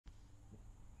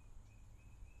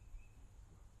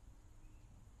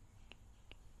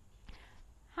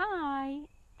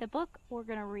book we're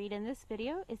going to read in this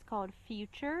video is called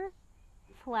Future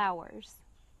Flowers.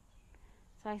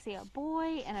 So I see a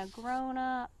boy and a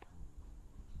grown-up,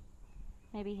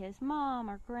 maybe his mom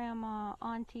or grandma,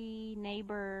 auntie,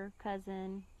 neighbor,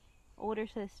 cousin, older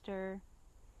sister.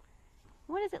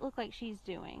 What does it look like she's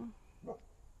doing?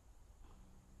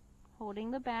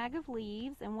 Holding the bag of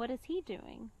leaves, and what is he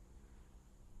doing?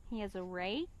 He has a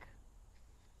rake,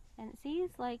 and it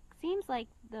seems like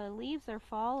the leaves are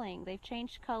falling. They've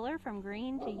changed color from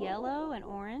green to yellow and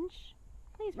orange.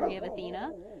 Please forgive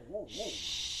Athena.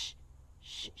 Shh.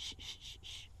 Shh, shh, shh, shh,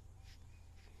 shh.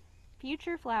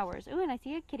 Future Flowers. Ooh, and I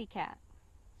see a kitty cat.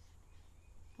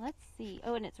 Let's see.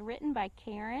 Oh, and it's written by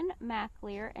Karen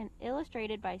MacLear and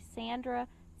illustrated by Sandra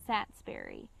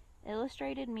Satsbury.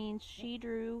 Illustrated means she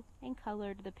drew and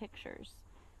colored the pictures.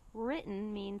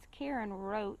 Written means Karen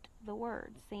wrote the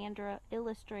words. Sandra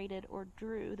illustrated or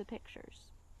drew the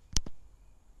pictures.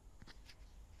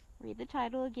 Read the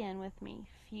title again with me.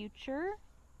 Future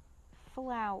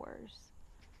Flowers.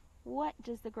 What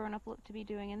does the grown-up look to be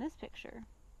doing in this picture?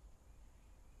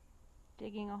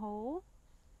 Digging a hole.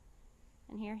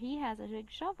 And here he has a big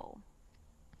shovel.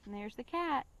 And there's the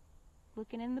cat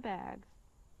looking in the bag.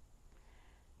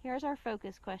 Here's our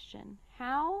focus question.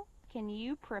 How can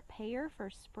you prepare for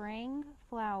spring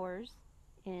flowers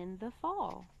in the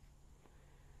fall?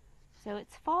 So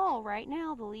it's fall right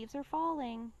now. The leaves are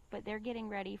falling, but they're getting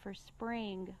ready for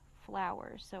spring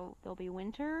flowers. So there'll be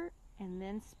winter and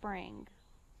then spring,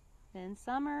 then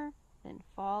summer, then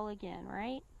fall again,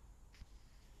 right?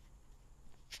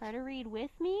 Try to read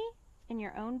with me in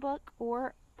your own book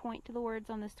or point to the words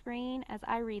on the screen as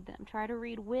I read them. Try to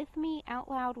read with me out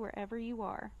loud wherever you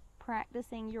are,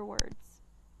 practicing your words.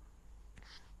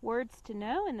 Words to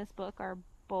know in this book are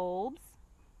bulbs,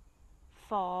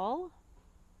 fall,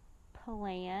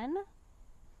 plan,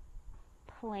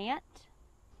 plant.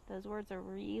 Those words are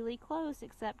really close,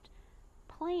 except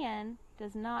plan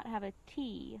does not have a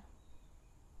T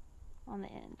on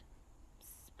the end.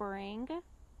 Spring,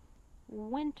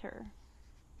 winter.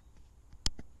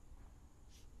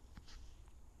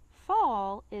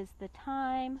 Fall is the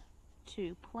time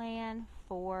to plan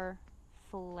for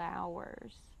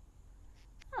flowers.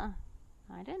 Huh,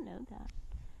 I didn't know that.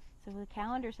 So the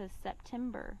calendar says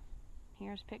September.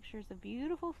 Here's pictures of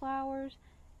beautiful flowers,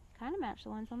 kind of match the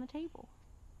ones on the table.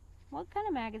 What kind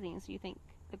of magazines do you think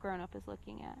the grown-up is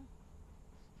looking at?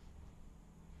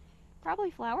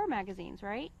 Probably flower magazines,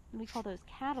 right? We call those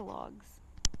catalogs.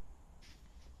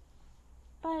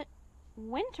 But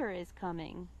winter is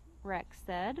coming, Rex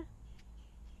said.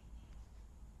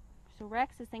 So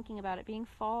Rex is thinking about it being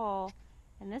fall,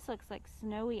 and this looks like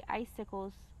snowy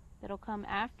icicles that'll come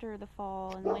after the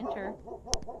fall and winter.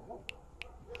 Oh.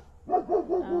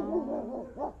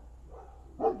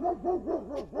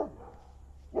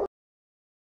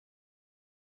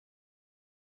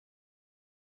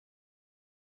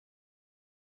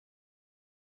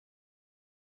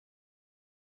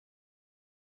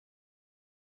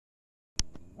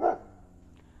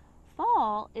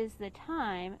 Fall is the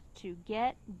time to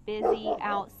get busy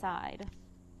outside.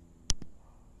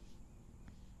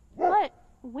 But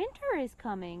winter is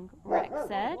coming, Rex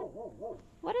said.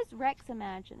 What is Rex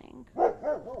imagining?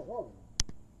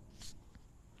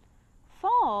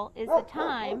 Fall is the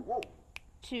time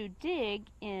to dig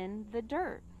in the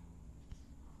dirt.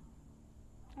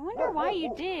 I wonder why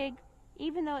you dig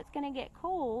even though it's going to get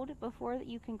cold before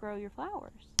you can grow your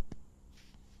flowers.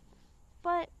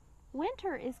 But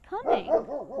winter is coming,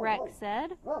 Rex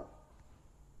said.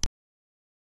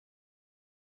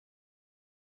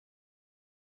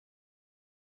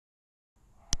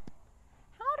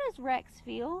 How does Rex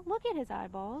feel? Look at his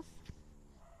eyeballs.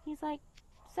 He's like,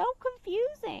 so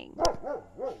confusing.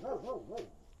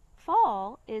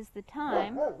 Fall is the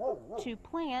time to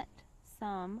plant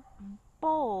some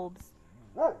bulbs.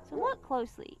 So look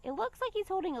closely. It looks like he's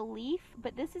holding a leaf,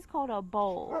 but this is called a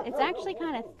bulb. It's actually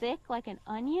kind of thick like an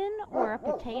onion or a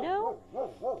potato.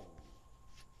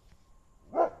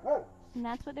 And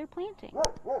that's what they're planting.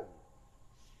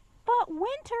 But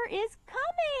winter is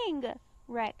coming,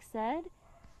 Rex said.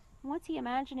 What's he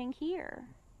imagining here?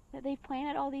 That they've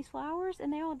planted all these flowers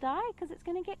and they all die because it's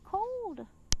going to get cold.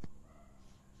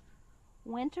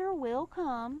 Winter will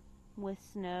come with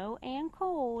snow and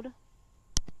cold.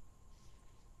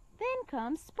 Then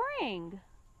comes spring.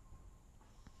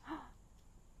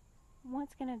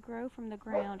 What's going to grow from the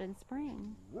ground in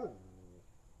spring?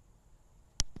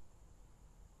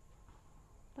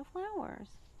 The flowers.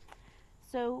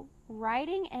 So,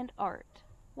 writing and art.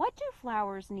 What do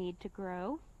flowers need to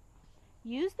grow?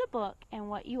 Use the book and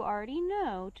what you already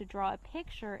know to draw a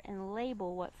picture and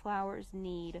label what flowers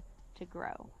need to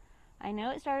grow. I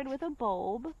know it started with a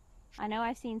bulb. I know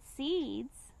I've seen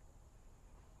seeds.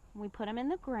 We put them in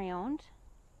the ground,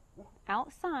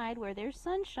 outside where there's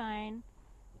sunshine.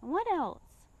 What else?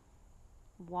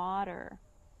 Water.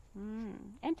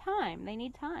 And time. They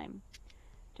need time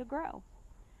to grow.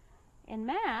 In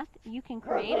math, you can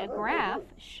create a graph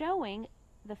showing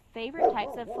the favorite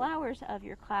types of flowers of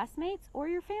your classmates or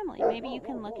your family. Maybe you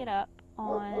can look it up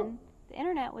on the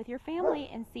internet with your family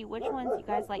and see which ones you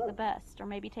guys like the best, or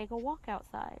maybe take a walk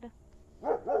outside.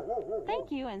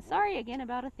 Thank you, and sorry again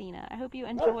about Athena. I hope you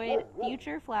enjoyed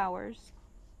Future Flowers,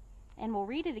 and we'll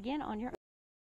read it again on your